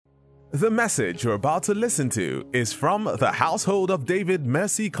The message you're about to listen to is from the Household of David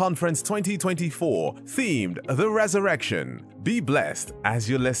Mercy Conference 2024, themed The Resurrection. Be blessed as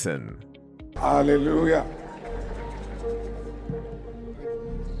you listen. Hallelujah.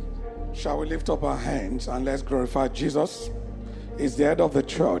 Shall we lift up our hands and let's glorify Jesus? He's the head of the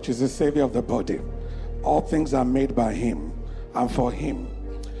church. He's the savior of the body. All things are made by him and for him.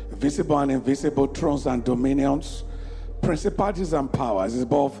 Visible and invisible, thrones and dominions, principalities and powers, is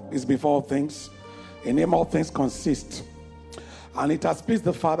before all things. In him all things consist. And it has pleased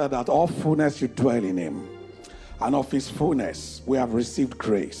the Father that all fullness should dwell in him. And of his fullness we have received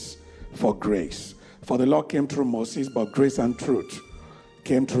grace for grace. For the Lord came through Moses, but grace and truth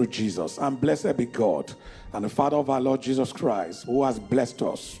came through Jesus. And blessed be God and the Father of our Lord Jesus Christ, who has blessed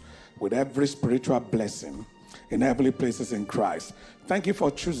us with every spiritual blessing in heavenly places in Christ. Thank you for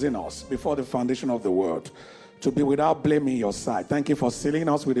choosing us before the foundation of the world to be without blame in your sight. Thank you for sealing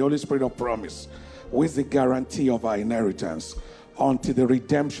us with the Holy Spirit of promise, with the guarantee of our inheritance unto the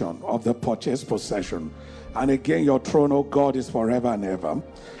redemption of the purchased possession. And again, your throne, O God, is forever and ever.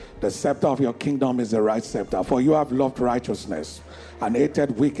 The scepter of your kingdom is the right scepter, for you have loved righteousness and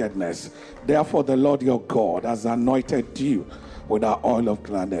hated wickedness. Therefore, the Lord your God has anointed you with our oil of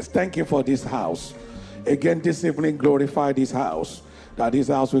gladness. Thank you for this house. Again, this evening, glorify this house, that this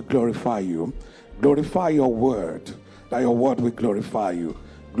house will glorify you. Glorify your word, that your word will glorify you.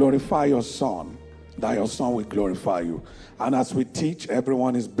 Glorify your son, that your son will glorify you. And as we teach,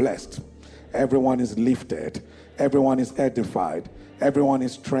 everyone is blessed. Everyone is lifted. Everyone is edified. Everyone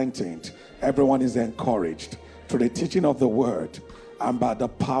is strengthened. Everyone is encouraged through the teaching of the word and by the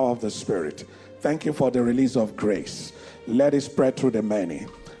power of the Spirit. Thank you for the release of grace. Let it spread through the many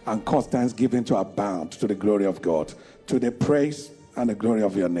and cause thanksgiving to abound to the glory of God, to the praise and the glory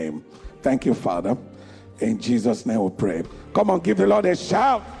of your name. Thank you, Father. In Jesus' name we pray. Come on, give the Lord a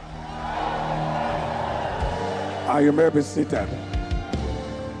shout. And you may be seated.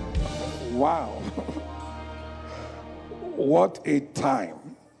 Wow. What a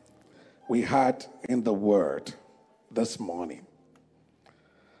time we had in the Word this morning.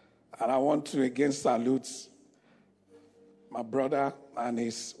 And I want to again salute my brother and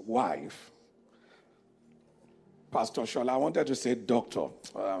his wife, Pastor Shola. I wanted to say doctor.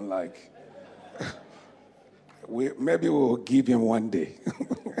 I'm like, maybe we'll give him one day.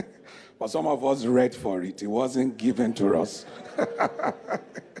 But some of us read for it. It wasn't given to us.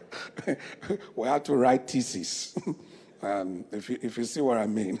 We had to write thesis. If you see what I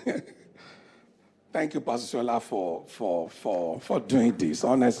mean. Thank you, Pastor Shola, for doing this,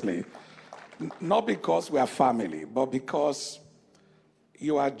 honestly. Not because we are family, but because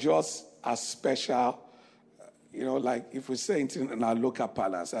you are just a special, like if we say it in our local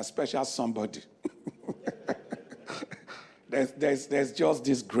parlance, a special somebody. There's just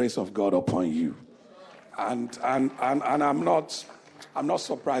this grace of God upon you. And I'm not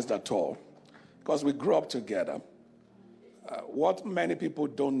surprised at all, because we grew up together. What many people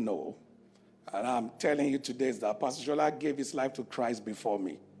don't know, and I'm telling you today, is that Pastor Shola gave his life to Christ before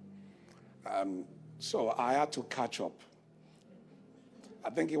me. So I had to catch up. I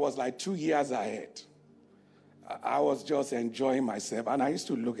think it was like 2 years ahead. I was just enjoying myself, and I used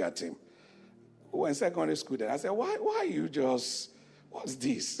to look at him. We were in secondary school then. I said, why you just, what's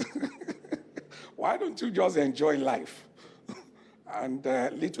this? Why don't you just enjoy life? And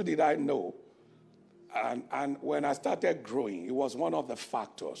little did I know. And when I started growing, it was one of the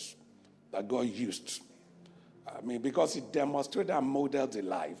factors that God used. Because it demonstrated and modeled the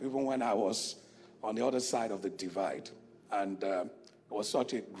life, even when I was on the other side of the divide. And it was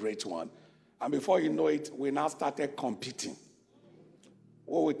such a great one. And before you know it, we now started competing.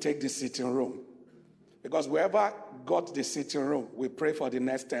 Who would take the sitting room? Because whoever got the sitting room, we pray for the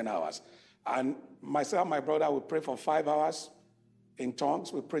next 10 hours. And myself and my brother would pray for 5 hours. In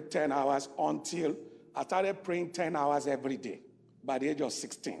tongues, we pray 10 hours until I started praying 10 hours every day by the age of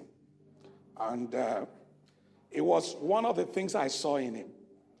 16. And it was one of the things I saw in him.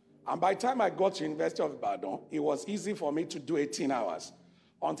 And by the time I got to University of Ibadan, it was easy for me to do 18 hours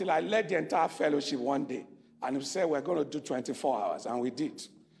until I led the entire fellowship one day. And he said, we're going to do 24 hours. And we did.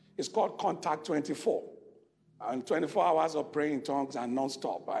 It's called Contact 24. And 24 hours of praying in tongues and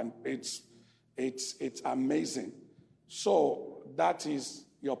nonstop. And it's amazing. So that is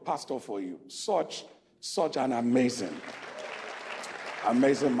your pastor for you. Such an amazing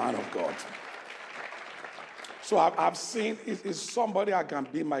man of God. So I've seen, it's somebody I can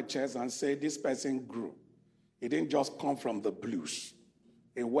beat my chest and say, this person grew. He didn't just come from the blues.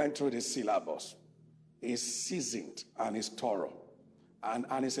 He went through the syllabus. He's seasoned and he's thorough.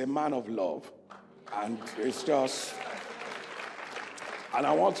 And he's a man of love. And it's just, And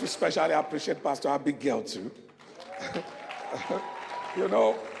I want to especially appreciate Pastor Abigail too. You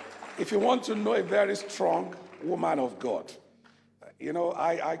know, if you want to know a very strong woman of God, you know,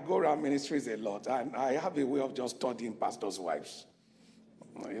 I go around ministries a lot, and I have a way of just studying pastors' wives.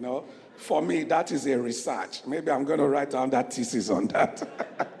 You know, for me, that is a research. Maybe I'm going to write down that thesis on that.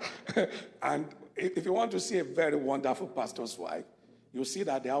 And if you want to see a very wonderful pastor's wife, you'll see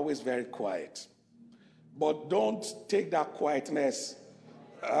that they're always very quiet. But don't take that quietness.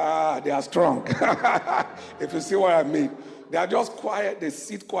 They are strong. If you see what I mean. They are just quiet. They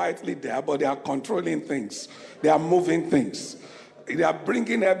sit quietly there, but they are controlling things. They are moving things. They are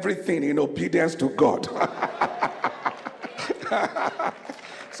bringing everything in obedience to God.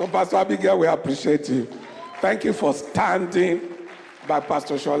 So, Pastor Abigail, we appreciate you. Thank you for standing by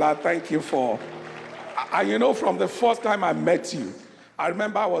Pastor Shola. Thank you for... And you know, from the first time I met you, I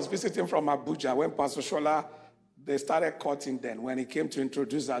remember I was visiting from Abuja when Pastor Shola, they started cutting then. When he came to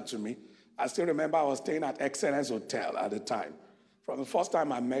introduce that to me, I still remember I was staying at Excellence Hotel at the time. From the first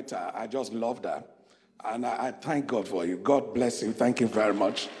time I met her, I just loved her. And I thank God for you. God bless you. Thank you very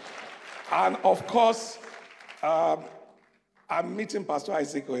much. And of course, I'm meeting Pastor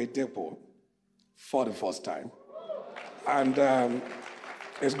Isaac Oyedepo for the first time. And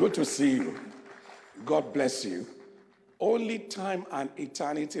it's good to see you. God bless you. Only time and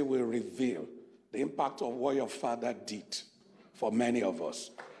eternity will reveal the impact of what your father did for many of us.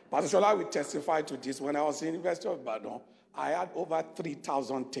 Pastor Shola will testify to this. When I was in the University of Ibadan, I had over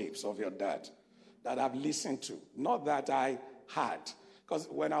 3,000 tapes of your dad that I've listened to. Not that I had. Because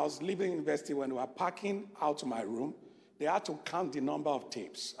when I was leaving university, when we were packing out to my room, they had to count the number of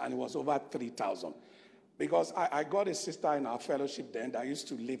tapes, and it was over 3,000. Because I got a sister in our fellowship then that used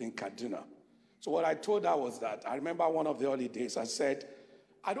to live in Kaduna. So what I told her was that, I remember one of the early days, I said,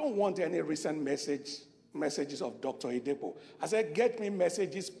 I don't want any recent messages of Dr. Oyedepo. I said, get me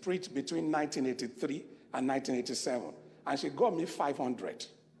messages preached between 1983 and 1987. And she got me 500.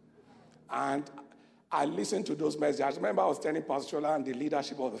 And I listened to those messages. I remember I was telling Pastor Shola and the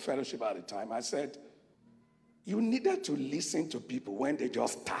leadership of the fellowship at the time, I said, you needed to listen to people when they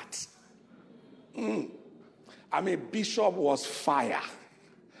just start. I mean, Bishop was fire.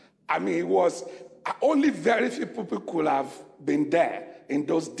 I mean, it was only very few people could have been there in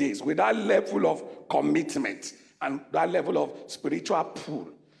those days with that level of commitment and that level of spiritual pull.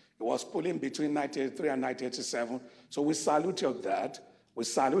 It was pulling between 1983 and 1987. So we salute your dad. We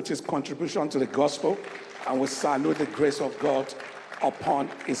salute his contribution to the gospel. And we salute the grace of God upon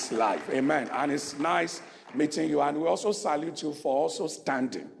his life. Amen. And it's nice meeting you. And we also salute you for also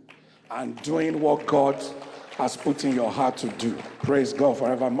standing and doing what God has put in your heart to do. Praise God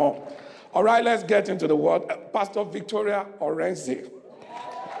forevermore. All right, let's get into the word. Pastor Victoria Orenze.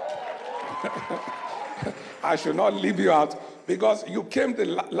 I should not leave you out because you came the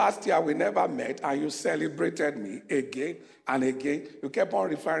last year we never met and you celebrated me again and again. You kept on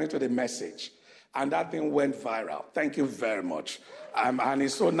referring to the message and that thing went viral. Thank you very much. And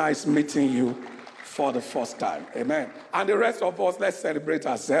it's so nice meeting you for the first time. Amen. And the rest of us, let's celebrate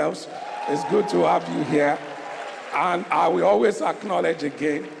ourselves. It's good to have you here. And I will always acknowledge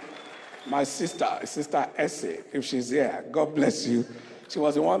again my sister Essie, if she's here. God bless you. She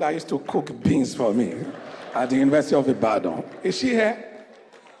was the one that used to cook beans for me at the University of Ibadan. Is she here?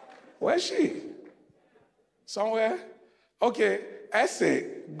 Where is she? Somewhere? Okay, Essie,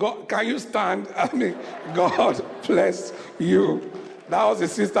 God, can you stand? I mean, God bless you. That was the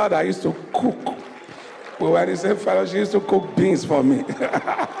sister that used to cook. We were in the same fellowship. She used to cook beans for me.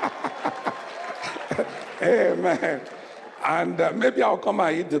 Amen. And maybe I'll come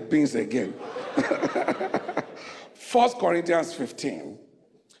and eat the beans again. 1 Corinthians 15.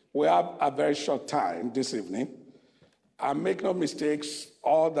 We have a very short time this evening. And make no mistakes,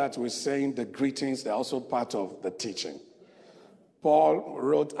 all that we're saying, the greetings, they're also part of the teaching. Paul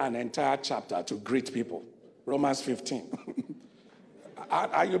wrote an entire chapter to greet people. Romans 15.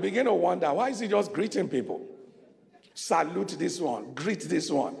 And you begin to wonder, why is he just greeting people? Salute this one, greet this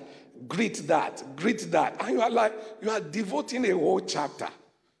one, greet that. And you are like, you are devoting a whole chapter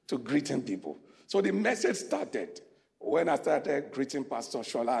to greeting people. So the message started when I started greeting Pastor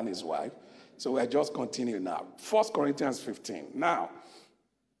Shola and his wife. So we're just continuing now. 1 Corinthians 15. Now,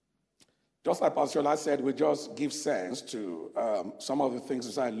 just like Pastor Shola said, we just give sense to some of the things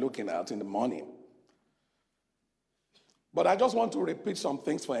we started looking at in the morning. But I just want to repeat some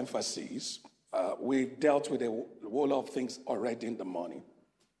things for emphasis. We dealt with a whole lot of things already in the morning.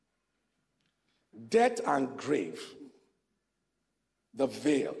 Death and grave, the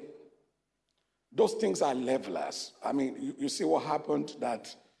veil, those things are levelers. I mean, you see what happened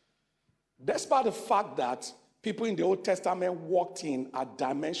that despite the fact that people in the Old Testament walked in a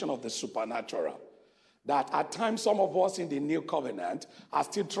dimension of the supernatural that at times some of us in the New Covenant are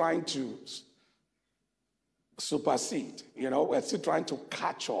still trying to supersede. We're still trying to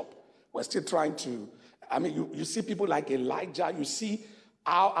catch up. We're still trying to, you see people like Elijah, you see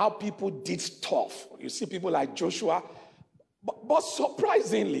how people did stuff. You see people like Joshua, but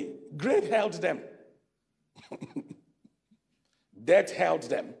surprisingly, grave held them. Death held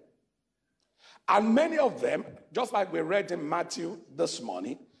them. And many of them, just like we read in Matthew this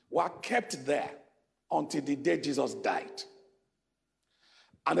morning, were kept there until the day Jesus died.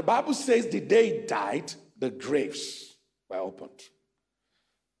 And the Bible says the day he died, the graves were opened.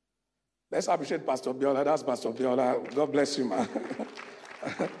 Let's appreciate Pastor Biola. That's Pastor Biola. God bless you, man.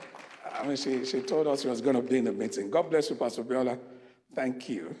 She told us she was going to be in the meeting. God bless you, Pastor Biola. Thank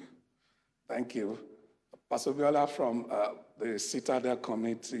you. Thank you. Pastor Biola from the Citadel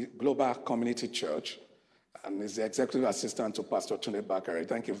Global Community Church, and is the executive assistant to Pastor Tunde Bakare.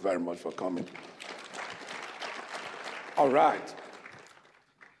 Thank you very much for coming. All right.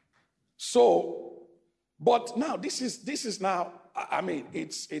 So, but now this is now,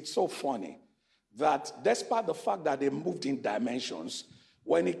 it's so funny that despite the fact that they moved in dimensions,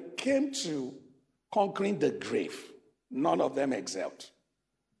 when it came to conquering the grave, none of them excelled.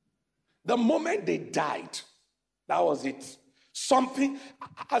 The moment they died, that was it. Something,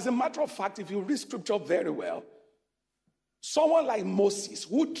 as a matter of fact, if you read scripture very well, someone like Moses,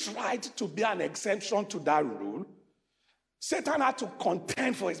 who tried to be an exemption to that rule, Satan had to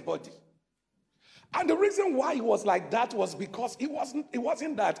contend for his body. And the reason why he was like that was because it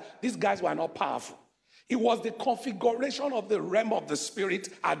wasn't that these guys were not powerful. It was the configuration of the realm of the spirit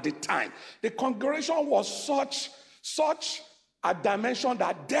at the time. The configuration was such a dimension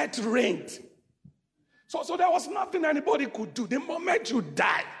that death reigned. So there was nothing anybody could do. The moment you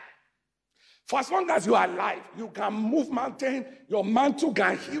die, for as long as you are alive, you can move mountain, your mantle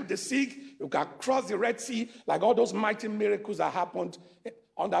can heal the sick, you can cross the Red Sea, like all those mighty miracles that happened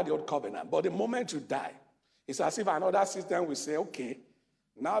under the old covenant. But the moment you die, it's as if another system will say, okay,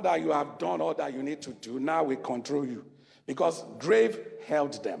 now that you have done all that you need to do, now we control you. Because grave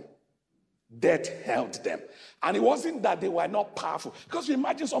held them. Death held them. And it wasn't that they were not powerful. Because you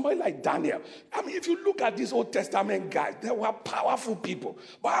imagine somebody like Daniel. If you look at these Old Testament guys, they were powerful people.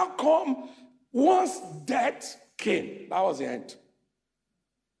 But how come once death came, that was the end?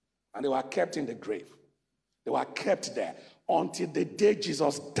 And they were kept in the grave. They were kept there until the day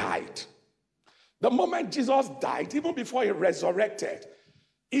Jesus died. The moment Jesus died, even before he resurrected,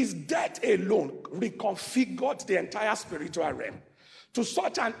 his death alone reconfigured the entire spiritual realm to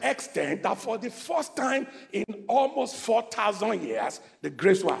such an extent that for the first time in almost 4,000 years, the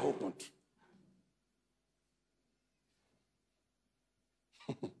graves were opened.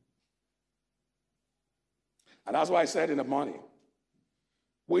 And that's why I said in the morning,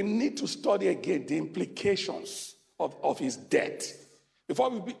 we need to study again the implications of his death before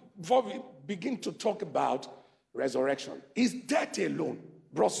we begin to talk about resurrection. His death alone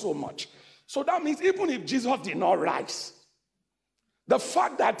brought so much. So that means even if Jesus did not rise, the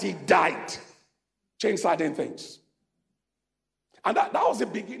fact that he died changed certain things. And that was the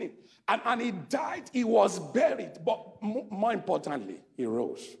beginning. And he died, he was buried, but more importantly, he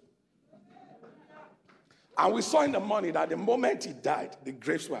rose. And we saw in the morning that the moment he died, the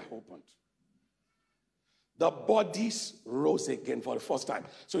graves were opened. The bodies rose again for the first time.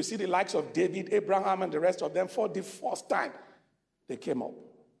 So you see the likes of David, Abraham, and the rest of them, for the first time, they came up.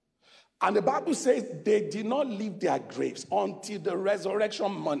 And the Bible says they did not leave their graves until the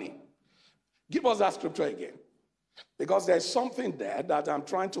resurrection morning. Give us that scripture again. Because there's something there that I'm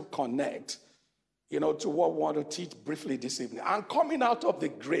trying to connect, to what we want to teach briefly this evening. And coming out of the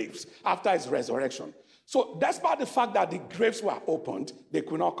graves after his resurrection. So despite the fact that the graves were opened, they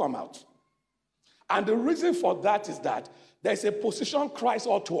could not come out. And the reason for that is that there's a position Christ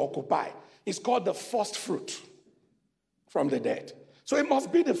ought to occupy. It's called the first fruit from the dead. So it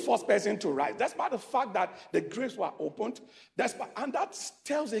must be the first person to rise. Despite the fact that the graves were opened, and that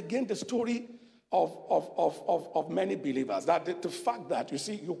tells again the story of many believers. That the fact that,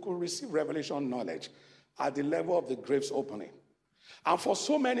 you could receive revelation knowledge at the level of the graves opening. And for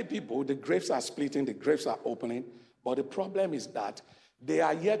so many people, the graves are splitting, the graves are opening. But the problem is that they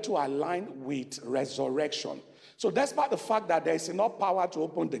are yet to align with resurrection. So despite the fact that there is enough power to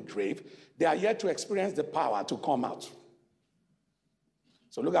open the grave, they are yet to experience the power to come out.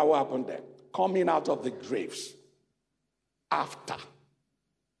 So look at what happened there. Coming out of the graves. After.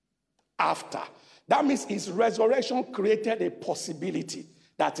 That means his resurrection created a possibility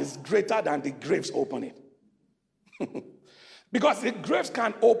that is greater than the graves opening. Because the graves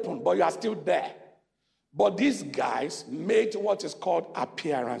can open, but you are still there. But these guys made what is called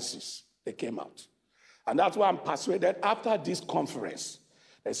appearances. They came out. And that's why I'm persuaded after this conference,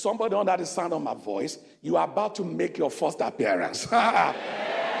 there's somebody under the sound of my voice, you are about to make your first appearance.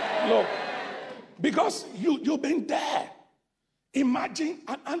 Look, because you've been there. Imagine,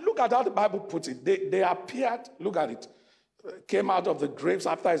 and look at how the Bible puts it. They appeared, look at it, came out of the graves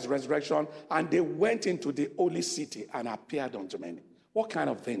after his resurrection, and they went into the holy city and appeared unto many. What kind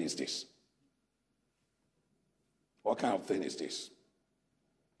of thing is this? What kind of thing is this?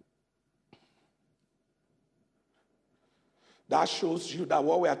 That shows you that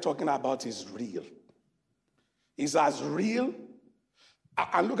what we are talking about is real. It's as real.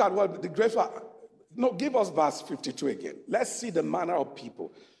 And look at what the graves were. No, give us verse 52 again. Let's see the manner of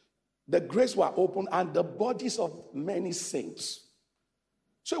people. The graves were open and the bodies of many saints.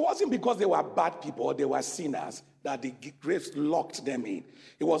 So it wasn't because they were bad people or they were sinners that the graves locked them in.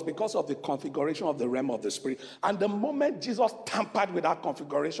 It was because of the configuration of the realm of the spirit. And the moment Jesus tampered with that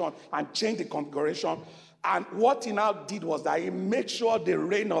configuration and changed the configuration, and what he now did was that he made sure the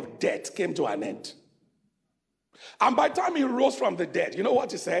reign of death came to an end. And by the time he rose from the dead, you know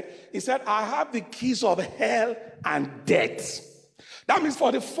what he said? He said, I have the keys of hell and death. That means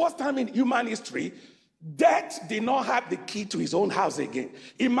for the first time in human history, death did not have the key to his own house again.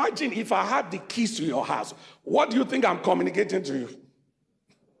 Imagine if I had the keys to your house. What do you think I'm communicating to you?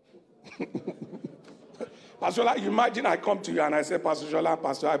 Pastor Shola, you imagine I come to you and I say, Pastor Shola,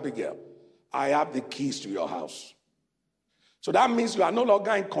 Pastor Abigail, I have the keys to your house. So that means you are no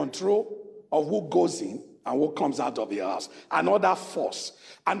longer in control of who goes in and who comes out of your house. Another force.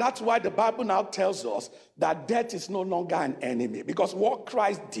 And that's why the Bible now tells us that death is no longer an enemy. Because what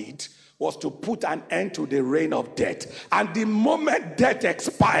Christ did was to put an end to the reign of death. And the moment death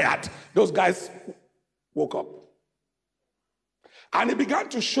expired, those guys woke up. And he began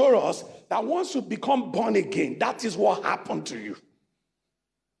to show us that once you become born again, that is what happened to you.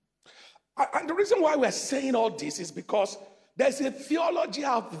 And the reason why we're saying all this is because there's a theology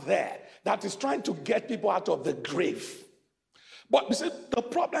out there that is trying to get people out of the grave. But you see, the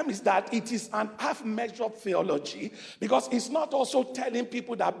problem is that it is an half-measured theology because it's not also telling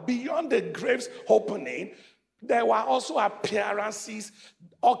people that beyond the grave's opening, there were also appearances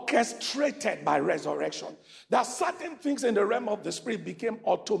orchestrated by resurrection. That certain things in the realm of the spirit became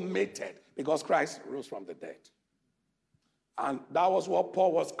automated because Christ rose from the dead. And that was what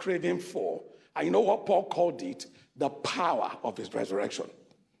Paul was craving for. And you know what Paul called it? The power of his resurrection.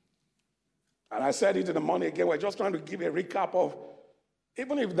 And I said it in the morning again, we're just trying to give a recap of,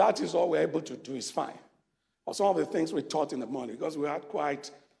 even if that is all we're able to do, is fine. Or some of the things we taught in the morning, because we had quite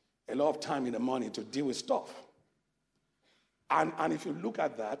a lot of time in the morning to deal with stuff. And if you look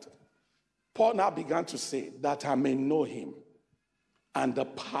at that, Paul now began to say that I may know him and the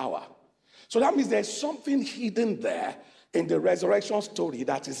power. So that means there's something hidden there in the resurrection story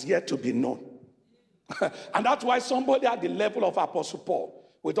that is yet to be known. And that's why somebody at the level of Apostle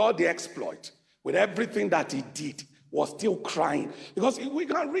Paul, with all the exploit, with everything that he did, was still crying. Because we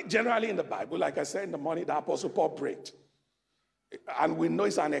can read generally in the Bible, like I said in the morning, the Apostle Paul prayed. And we know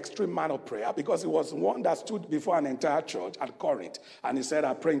it's an extreme man of prayer because he was one that stood before an entire church at Corinth. And he said,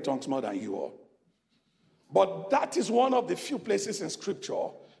 I pray in tongues more than you all. But that is one of the few places in Scripture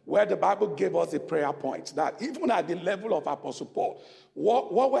where the Bible gave us a prayer point. That even at the level of Apostle Paul,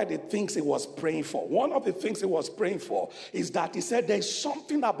 what were the things he was praying for? One of the things he was praying for is that he said, there's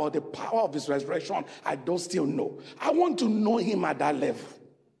something about the power of his resurrection I don't still know. I want to know him at that level.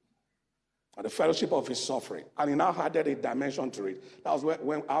 And the fellowship of his suffering. And he now added a dimension to it. That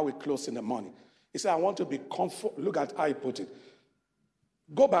was how we closed in the morning. He said, I want to be comfort. Look at how he put it.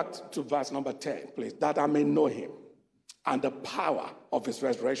 Go back to verse number 10, please. That I may know him and the power of his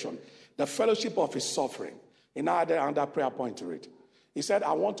resurrection, the fellowship of his suffering. He now added another prayer point to it. He said,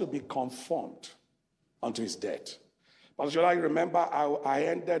 I want to be conformed unto his death. Pastor Shola, you remember I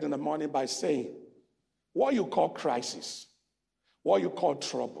ended in the morning by saying, what you call crisis, what you call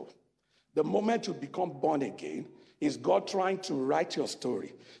trouble, the moment you become born again, is God trying to write your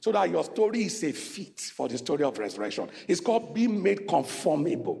story so that your story is a fit for the story of resurrection. It's called being made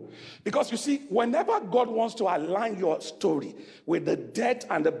conformable. Because you see, whenever God wants to align your story with the death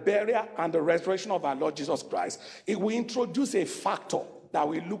and the burial and the resurrection of our Lord Jesus Christ, it will introduce a factor that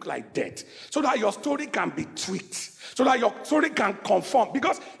will look like death so that your story can be tweaked, so that your story can conform.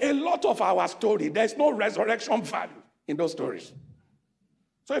 Because a lot of our story, there's no resurrection value in those stories.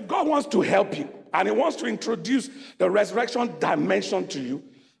 So if God wants to help you and he wants to introduce the resurrection dimension to you,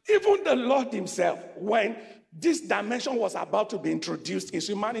 even the Lord himself, when this dimension was about to be introduced, his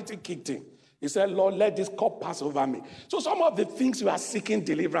humanity kicked in. He said, Lord, let this cup pass over me. So some of the things you are seeking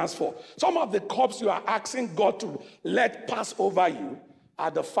deliverance for, some of the cups you are asking God to let pass over you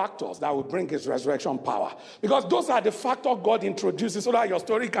are the factors that will bring his resurrection power. Because those are the factors God introduces so that your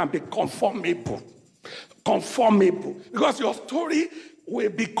story can be conformable. Conformable. Because your story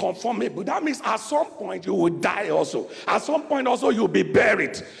will be conformable. That means at some point you will die also. At some point also you'll be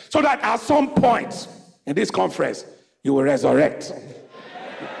buried. So that at some point in this conference, you will resurrect.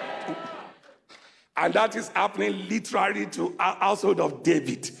 And that is happening literally to our household of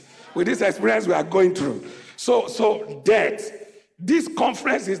David. With this experience we are going through. So death. This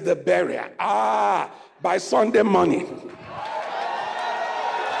conference is the burial. By Sunday morning.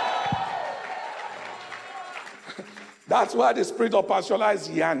 That's why the spirit of Pastor is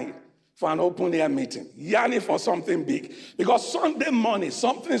yearning for an open air meeting. Yearning for something big. Because Sunday morning,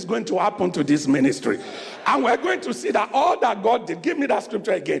 something is going to happen to this ministry. And we're going to see that all that God did, give me that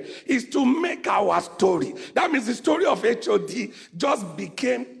scripture again, is to make our story. That means the story of HOD just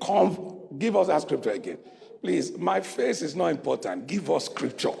became, give us that scripture again. Please, my face is not important. Give us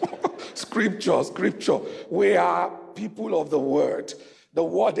scripture. Scripture. We are people of the word. The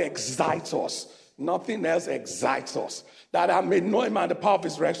word excites us. Nothing else excites us. That I may know him and the power of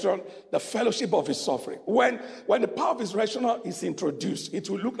his resurrection, the fellowship of his suffering. When the power of his resurrection is introduced, it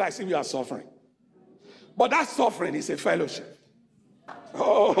will look like as if you are suffering. But that suffering is a fellowship.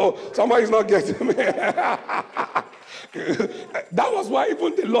 Oh, somebody's not getting me. That was why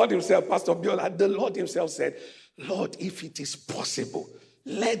even the Lord himself, Pastor Biola, the Lord himself said, Lord, if it is possible,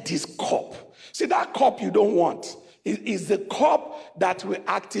 let this cup. See, that cup you don't want. Is the cup that will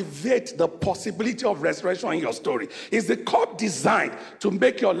activate the possibility of resurrection in your story. Is the cup designed to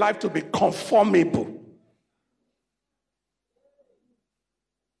make your life to be conformable.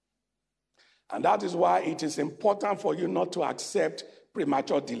 And that is why it is important for you not to accept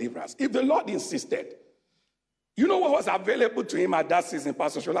premature deliverance. If the Lord insisted, you know what was available to him at that season,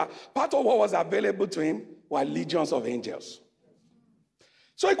 Pastor Shola? Part of what was available to him were legions of angels.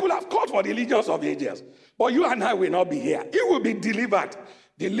 So he could have called for the legions of angels. But you and I will not be here. He will be delivered.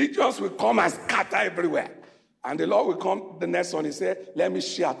 The legions will come and scatter everywhere. And the Lord will come the next one. He said, let me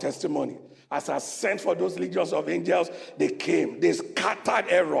share testimony. As I sent for those legions of angels, they came. They scattered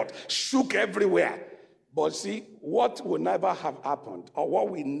Herod, shook everywhere. But see, what will never have happened, or what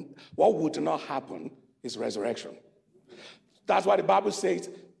would not happen, is resurrection. That's why the Bible says,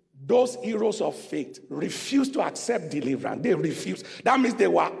 those heroes of faith refused to accept deliverance. They refused. That means they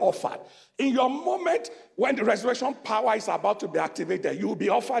were offered. In your moment, when the resurrection power is about to be activated, you will be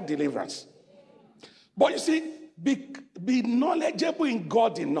offered deliverance. But you see, be knowledgeable in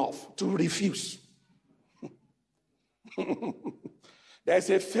God enough to refuse.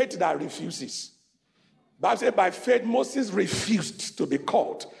 There's a faith that refuses. The Bible says, by faith, Moses refused to be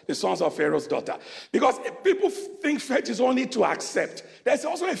called the sons of Pharaoh's daughter. Because people think faith is only to accept. There's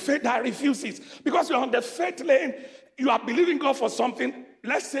also a faith that refuses. Because you're on the faith lane, you are believing God for something.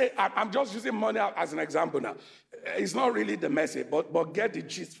 Let's say, I'm just using money as an example now. It's not really the message, but get the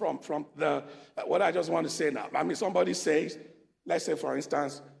gist from the what I just want to say now. I mean, somebody says, let's say, for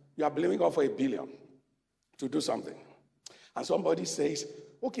instance, you are believing God for $1 billion to do something. And somebody says,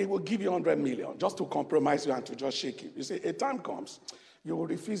 okay, we'll give you 100 million just to compromise you and to just shake you. You see, a time comes, you will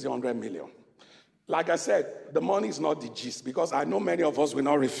refuse the 100 million. Like I said, the money is not the gist, because I know many of us will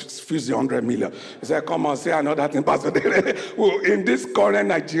not refuse the 100 million. You say, come on, say another thing, Pastor Dele. In this current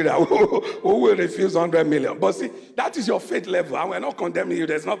Nigeria, who will refuse 100 million? But see, that is your faith level, and we're not condemning you.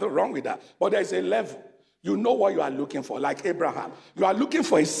 There's nothing wrong with that. But there's a level. You know what you are looking for, like Abraham. You are looking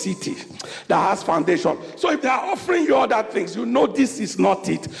for a city that has foundation. So if they are offering you other things, you know this is not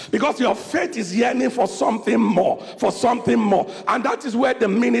it. Because your faith is yearning for something more, And that is where the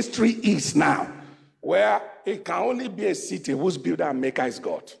ministry is now. Where it can only be a city whose builder and maker is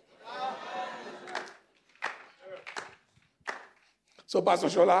God. So, Pastor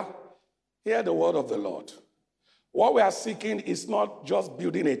Shola, hear the word of the Lord. What we are seeking is not just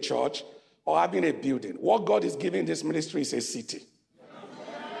building a church or having a building. What God is giving this ministry is a city.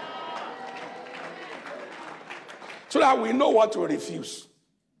 So that we know what to refuse.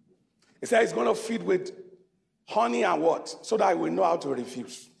 He said he's going to feed with honey and what? So that we know how to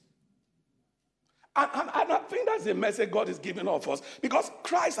refuse. And I think that's the message God is giving all of us. Because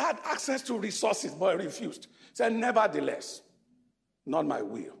Christ had access to resources, but he refused. He said, nevertheless, not my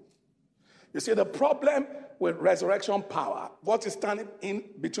will. You see, the problem with resurrection power, what is standing in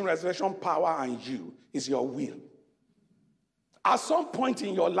between resurrection power and you is your will. At some point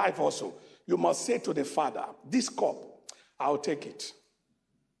in your life also, you must say to the Father, this cup, I'll take it.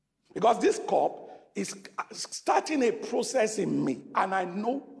 Because this cup is starting a process in me, and I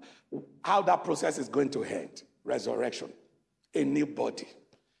know how that process is going to end. Resurrection, a new body,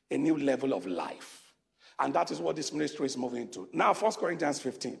 a new level of life. And that is what this ministry is moving to. Now, 1 Corinthians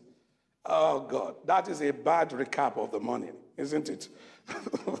 15. Oh, God, that is a bad recap of the morning, isn't it?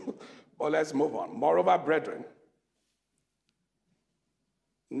 But let's move on. Moreover, brethren,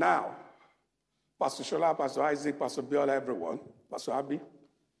 now, Pastor Shola, Pastor Isaac, Pastor Biola, everyone, Pastor Abby,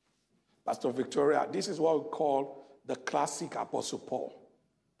 Pastor Victoria, this is what we call the classic Apostle Paul.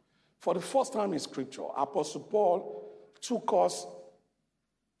 For the first time in Scripture, Apostle Paul took us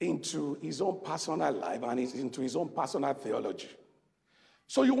into his own personal life and into his own personal theology.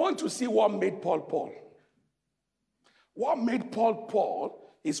 So you want to see what made Paul Paul. What made Paul Paul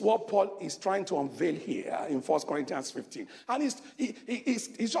is what Paul is trying to unveil here in 1 Corinthians 15. And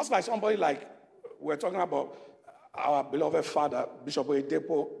it's just like somebody like, we're talking about our beloved father, Bishop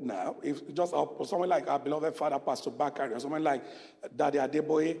Oyedepo now. If just someone like our beloved father, Pastor Bakari, or someone like Daddy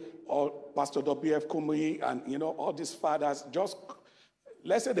Adeboye or Pastor W.F. Kumuyi, and all these fathers, just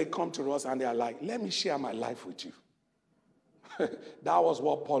let's say they come to us and they are like, let me share my life with you. That was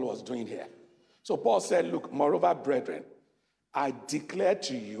what Paul was doing here. So Paul said, look, moreover, brethren, I declare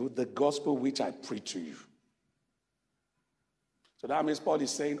to you the gospel which I preach to you. So that means Paul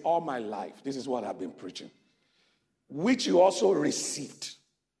is saying, all my life, this is what I've been preaching, which you also received,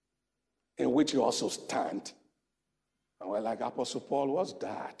 in which you also stand. And we're like, Apostle Paul, what's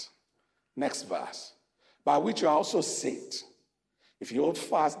that? Next verse. By which you are also saved, if you hold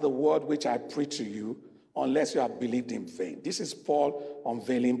fast the word which I preach to you, unless you have believed in vain. This is Paul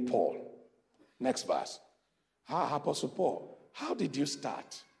unveiling Paul. Next verse. Apostle Paul, how did you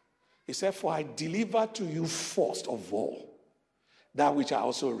start? He said, for I delivered to you first of all that which I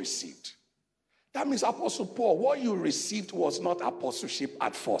also received. That means, Apostle Paul, what you received was not apostleship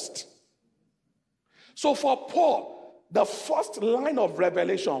at first. So for Paul, the first line of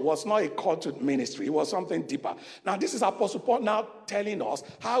revelation was not a call to ministry. It was something deeper. Now, this is Apostle Paul now telling us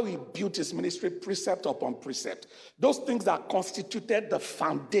how he built his ministry precept upon precept. Those things that constituted the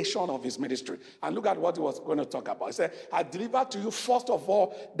foundation of his ministry. And look at what he was going to talk about. He said, I delivered to you first of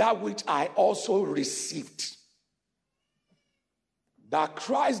all that which I also received. That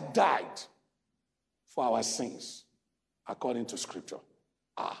Christ died for our sins, according to Scripture.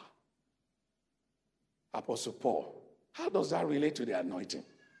 Apostle Paul, how does that relate to the anointing?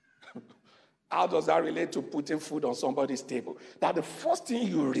 How does that relate to putting food on somebody's table? That the first thing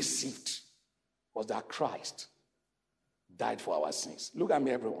you received was that Christ died for our sins. Look at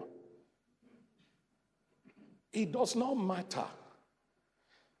me, everyone. It does not matter.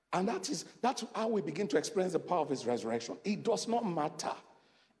 And that's how we begin to experience the power of his resurrection. It does not matter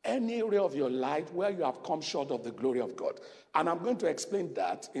any area of your life where you have come short of the glory of God. And I'm going to explain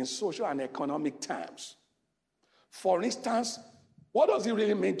that in social and economic terms. For instance, what does it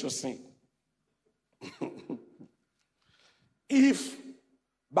really mean to sin? If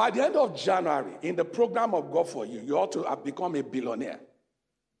by the end of January, in the program of God for you, you ought to have become a billionaire,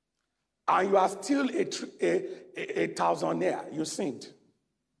 and you are still a thousandaire, you sinned.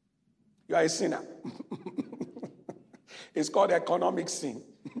 You are a sinner. It's called economic sin.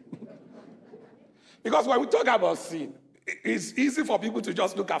 Because when we talk about sin, it's easy for people to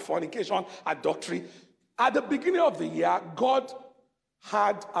just look at fornication, adultery. At the beginning of the year, God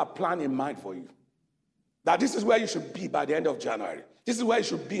had a plan in mind for you. That this is where you should be by the end of January. This is where you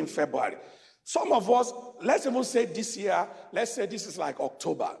should be in February. Some of us, let's even say this year, let's say this is like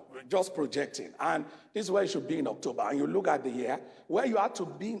October, just projecting. And this is where you should be in October. And you look at the year, where you ought to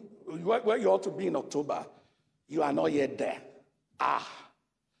be in October, you are not yet there.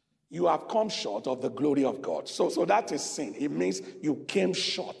 You have come short of the glory of God. So that is sin. It means you came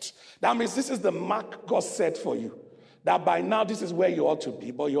short. That means this is the mark God set for you. That by now this is where you ought to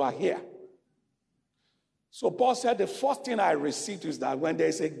be, but you are here. So Paul said the first thing I received is that when there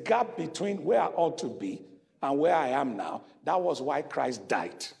is a gap between where I ought to be and where I am now, that was why Christ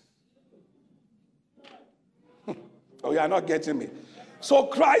died. Oh, you are not getting me. So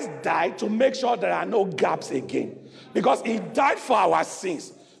Christ died to make sure there are no gaps again. Because he died for our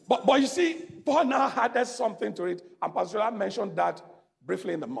sins. But you see, Paul now added something to it. And Pastor Shola mentioned that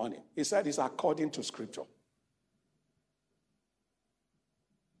briefly in the morning. He said it's according to Scripture.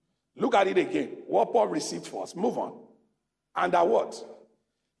 Look at it again. What Paul received first. Move on. And that what?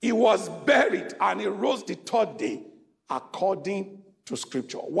 He was buried and he rose the third day according to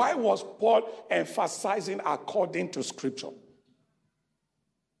Scripture. Why was Paul emphasizing according to Scripture?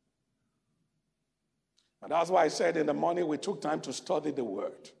 And that's why I said in the morning we took time to study the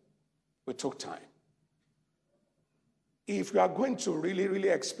word. We took time. if you are going to really, really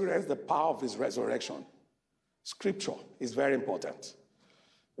experience the power of his resurrection, scripture is very important.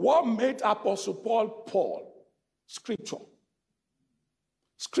 What made Apostle Paul Paul? Scripture.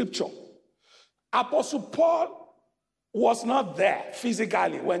 Scripture. Apostle Paul was not there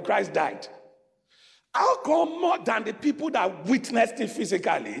physically when Christ died. How come more than the people that witnessed it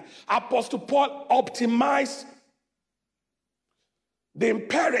physically, Apostle Paul optimized the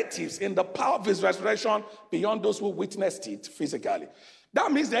imperatives in the power of his resurrection beyond those who witnessed it physically?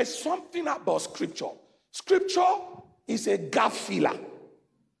 That means there's something about scripture. Scripture is a gap filler.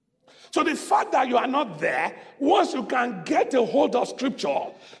 So the fact that you are not there, once you can get a hold of scripture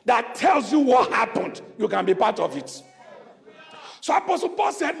that tells you what happened, you can be part of it. So Apostle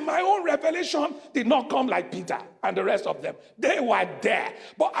Paul said, my own revelation did not come like Peter and the rest of them. They were there.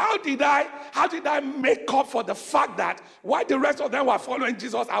 But how did I make up for the fact that while the rest of them were following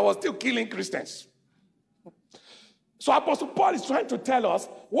Jesus, I was still killing Christians? So Apostle Paul is trying to tell us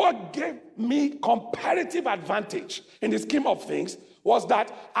what gave me comparative advantage in the scheme of things was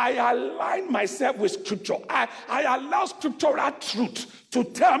that I aligned myself with scripture. I allowed scriptural truth to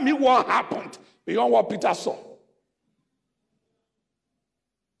tell me what happened beyond what Peter saw.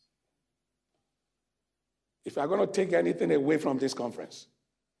 If you are going to take anything away from this conference,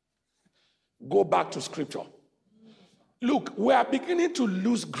 go back to scripture. Look, we are beginning to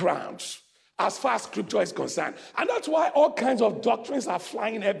lose ground as far as scripture is concerned. And that's why all kinds of doctrines are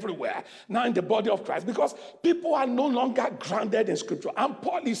flying everywhere now in the body of Christ, because people are no longer grounded in scripture. And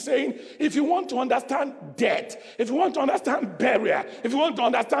Paul is saying, if you want to understand death, if you want to understand burial, if you want to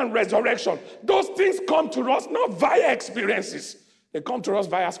understand resurrection, those things come to us not via experiences. They come to us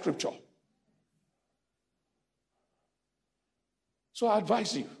via scripture. So I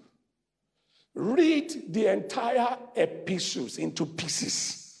advise you, read the entire epistles into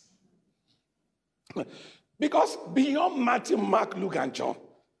pieces. Because beyond Matthew, Mark, Luke, and John,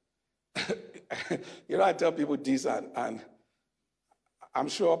 I tell people this, and I'm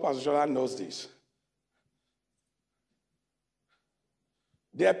sure Pastor Jordan knows this.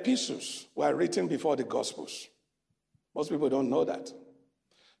 The epistles were written before the Gospels. Most people don't know that.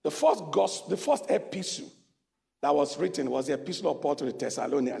 The first epistle that was written was the epistle of Paul to the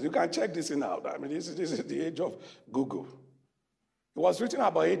Thessalonians. You can check this in out. I mean, this is the age of Google. It was written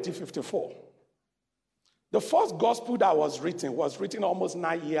about 1854. The first gospel that was written almost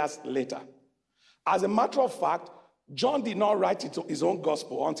 9 years later. As a matter of fact, John did not write his own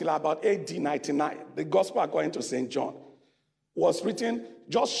gospel until about AD 99. The gospel according to St. John was written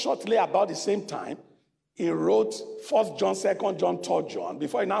just shortly about the same time. He wrote 1 John, 2 John, 3 John,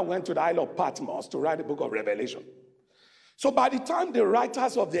 before he now went to the Isle of Patmos to write the book of Revelation. So by the time the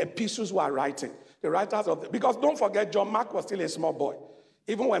writers of the epistles were writing, because don't forget, John Mark was still a small boy.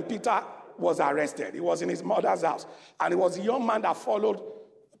 Even when Peter was arrested, he was in his mother's house. And it was a young man that followed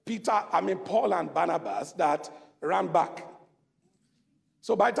Paul and Barnabas that ran back.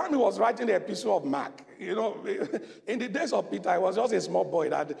 So by the time he was writing the epistle of Mark, in the days of Peter, he was just a small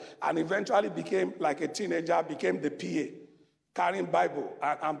boy and eventually became like a teenager, became the PA, carrying Bible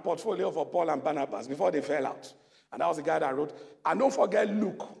and portfolio for Paul and Barnabas before they fell out. And that was the guy that wrote. And don't forget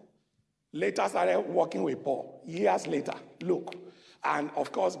Luke. Later started working with Paul. Years later, Luke. And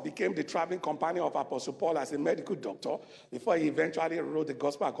of course, became the traveling companion of Apostle Paul as a medical doctor before he eventually wrote the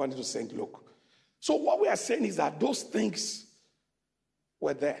gospel according to St. Luke. So what we are saying is that those things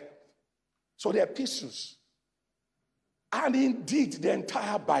were there. So the epistles, and indeed the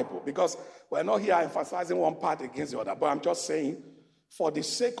entire Bible, because we're not here emphasizing one part against the other, but I'm just saying for the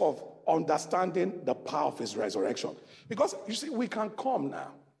sake of understanding the power of his resurrection. Because you see, we can come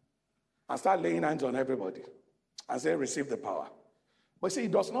now and start laying hands on everybody and say, receive the power. But see,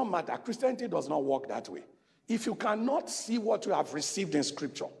 it does not matter. Christianity does not work that way. If you cannot see what you have received in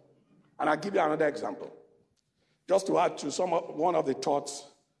scripture, and I'll give you another example, just to add to one of the thoughts,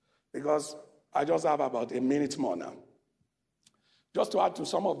 because I just have about a minute more now. Just to add to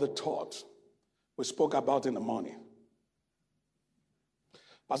some of the thoughts we spoke about in the morning.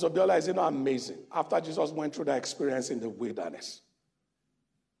 Pastor Dele, is it not amazing? After Jesus went through that experience in the wilderness,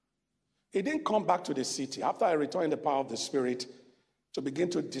 he didn't come back to the city. After he returned in the power of the Spirit, to begin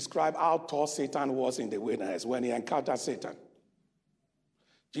to describe how tall Satan was in the wilderness when he encountered Satan,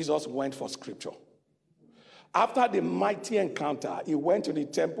 Jesus went for scripture. After the mighty encounter, he went to the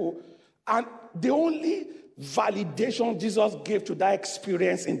temple, and the only validation Jesus gave to that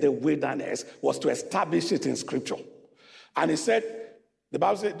experience in the wilderness was to establish it in scripture. And he said, the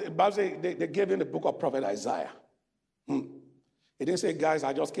Bible said they gave him the book of prophet Isaiah. He He didn't say, guys,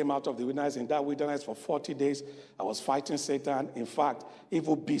 I just came out of the wilderness. In that wilderness for 40 days, I was fighting Satan. In fact,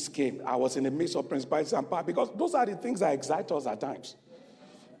 evil beasts came. I was in the midst of principalities and power, because those are the things that excite us at times.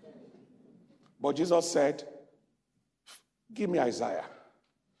 But Jesus said, give me Isaiah.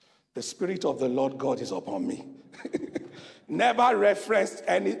 The Spirit of the Lord God is upon me. Never referenced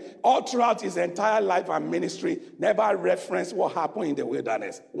all throughout his entire life and ministry, never referenced what happened in the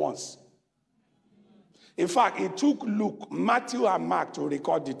wilderness once. In fact, it took Luke, Matthew, and Mark to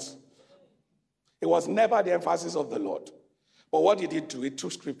record it. It was never the emphasis of the Lord. But what did he do? He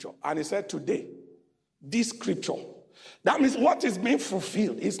took scripture and he said, today, this scripture. That means what is being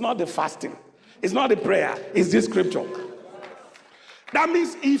fulfilled is not the fasting. It's not the prayer. It's this scripture. That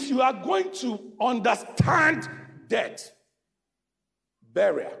means if you are going to understand death,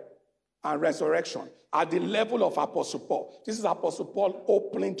 burial, and resurrection at the level of Apostle Paul, this is Apostle Paul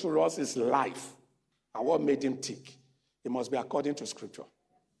opening to us his life. And what made him tick? It must be according to scripture.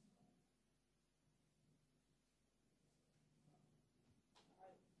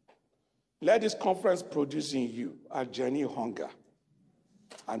 Let this conference produce in you a genuine hunger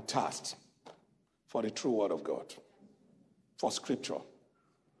and thirst for the true word of God, for scripture.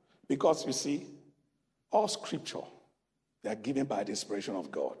 Because you see, all scripture, they are given by the inspiration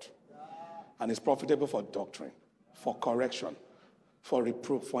of God. And it's profitable for doctrine, for correction, for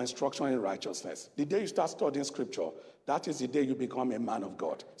reproof, for instruction in righteousness. The day you start studying scripture, that is the day you become a man of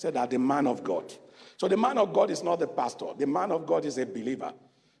God. Say that, the man of God. So the man of God is not the pastor. The man of God is a believer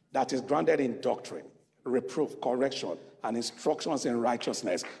that is grounded in doctrine, reproof, correction, and instructions in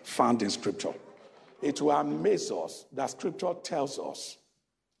righteousness found in scripture. It will amaze us that scripture tells us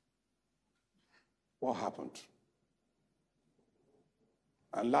what happened.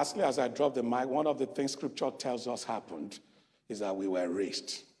 And lastly, as I drop the mic, one of the things scripture tells us happened is that we were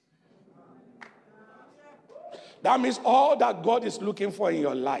raised. That means all that God is looking for in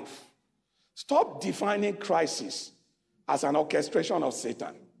your life. Stop defining crisis as an orchestration of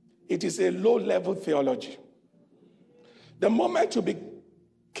Satan. It is a low-level theology. The moment you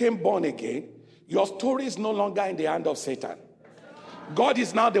became born again, your story is no longer in the hand of Satan. God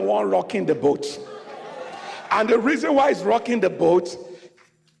is now the one rocking the boat. And the reason why he's rocking the boat,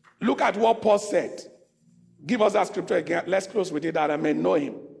 look at what Paul said. Give us that scripture again. Let's close with it that I may know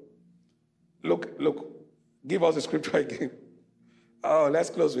him. Look. Give us the scripture again. Oh,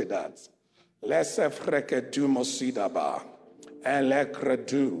 let's close with that. Let's frekedu mosidaba.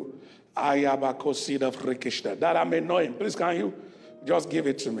 Elekredu. Ayabakosida frikishta. That I may know him. Please, can you just give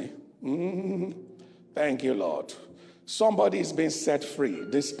it to me? Thank you, Lord. Somebody is being set free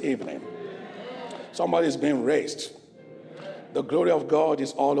this evening. Somebody is being raised. The glory of God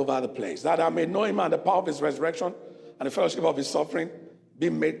is all over the place. That I may know him and the power of his resurrection and the fellowship of his suffering, be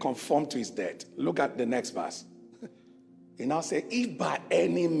made conform to his death. Look at the next verse. He now says, if by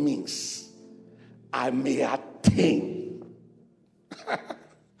any means I may attain.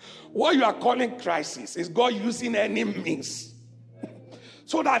 What you are calling crisis is God using any means.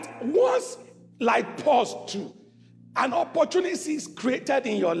 So that once, like Paul's too, an opportunity is created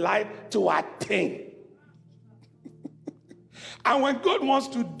in your life to attain. And when God wants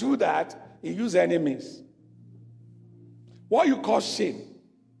to do that, he uses any means. What you call shame,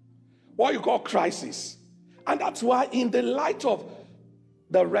 what you call crisis. And that's why in the light of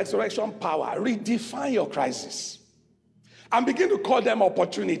the resurrection power, redefine your crisis. And begin to call them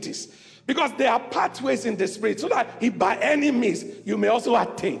opportunities. Because there are pathways in the spirit so that if by any means you may also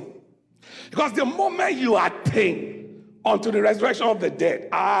attain. Because the moment you attain unto the resurrection of the dead,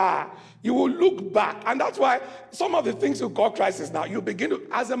 you will look back. And that's why some of the things you call crisis now, you begin to,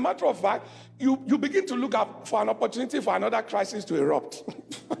 as a matter of fact, you begin to look up for an opportunity for another crisis to erupt.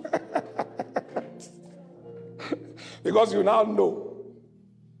 Because you now know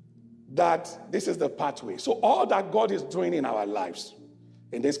that this is the pathway. So all that God is doing in our lives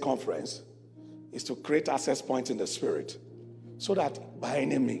in this conference is to create access points in the spirit so that by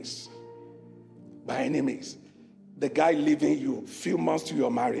any means, the guy leaving you few months to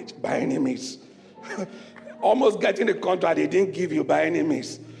your marriage, by any means, almost getting the contract they didn't give you by any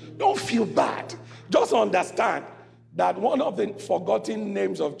means, don't feel bad. Just understand that one of the forgotten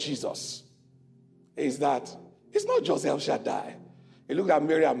names of Jesus is that it's not just El Shaddai. He looked at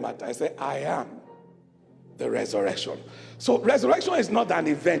Mary and Martha and said, I am the resurrection. So resurrection is not an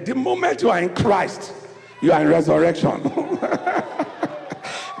event. The moment you are in Christ, you are in resurrection.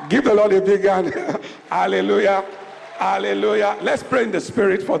 Give the Lord a big hand. Hallelujah. Hallelujah. Let's pray in the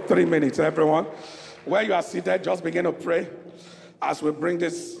spirit for 3 minutes, everyone. Where you are seated, just begin to pray as we bring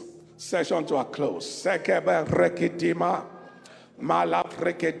this session to a close. Sekebe rekitima, malap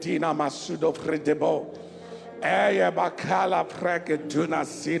reketina masudo fridebo, Eye bakala preke tuna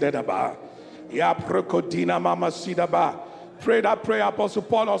sidaba. Ya prokodina mama sidaba. Pray that prayer. Apostle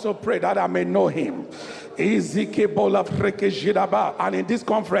Paul also prayed that I may know him. And in this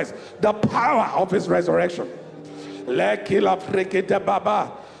conference, the power of his resurrection. The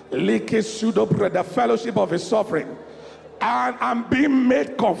fellowship of his suffering. And I'm being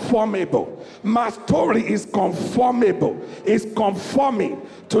made conformable. My story is conformable. It's conforming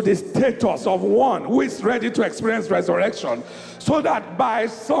to the status of one who is ready to experience resurrection, so that by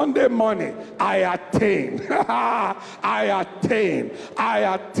Sunday morning I attain. I attain.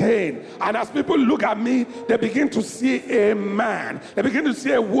 And as people look at me, they begin to see a man, they begin to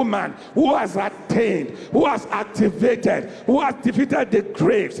see a woman who has attained, who has activated, who has defeated the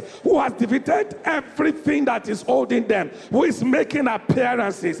graves, who has defeated everything that is holding them, who is making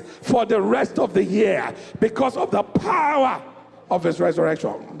appearances for the rest of the year because of the power of his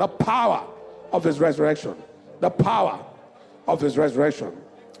resurrection. The power of his resurrection. The power of his resurrection.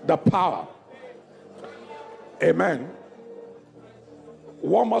 The power. Amen.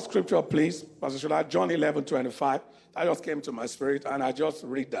 One more scripture, please. Pastor Shola, John 11:25. That just came to my spirit, and I just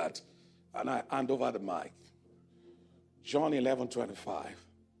read that, and I hand over the mic. John 11:25.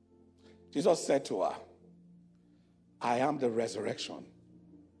 Jesus said to her, I am the resurrection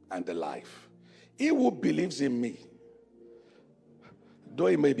and the life. He who believes in me, though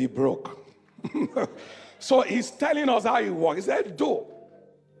he may be broke. So he's telling us how he works. He said, though.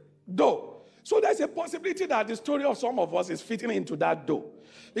 So there's a possibility that the story of some of us is fitting into that though.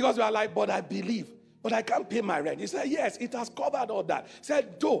 Because we are like, but I believe, but I can't pay my rent. He said, yes, it has covered all that. He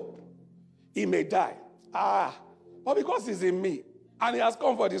said, though he may die. But because he's in me, and he has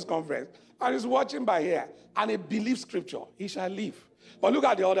come for this conference, and he's watching by here, and he believes scripture, he shall live. But look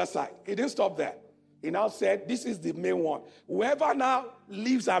at the other side. He didn't stop there. He now said, this is the main one. Whoever now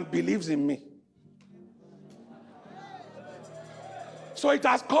lives and believes in me. So it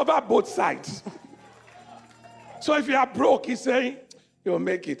has covered both sides. So if you are broke, he's saying, you'll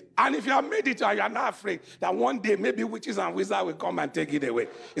make it. And if you have made it and you are not afraid that one day maybe witches and wizards will come and take it away.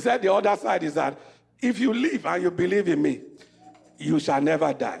 He said the other side is that if you live and you believe in me, you shall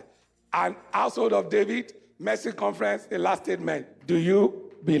never die. And household of David, Mercy Conference, the last statement. Do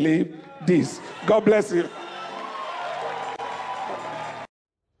you believe this? God bless you.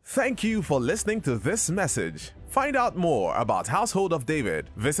 Thank you for listening to this message. Find out more about Household of David.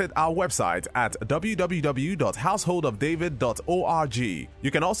 Visit our website at www.householdofdavid.org.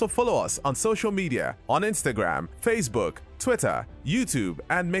 You can also follow us on social media on Instagram, Facebook, Twitter, YouTube,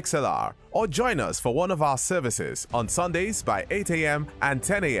 and MixLR. Or join us for one of our services on Sundays by 8 a.m. and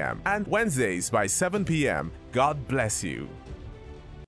 10 a.m. and Wednesdays by 7 p.m. God bless you.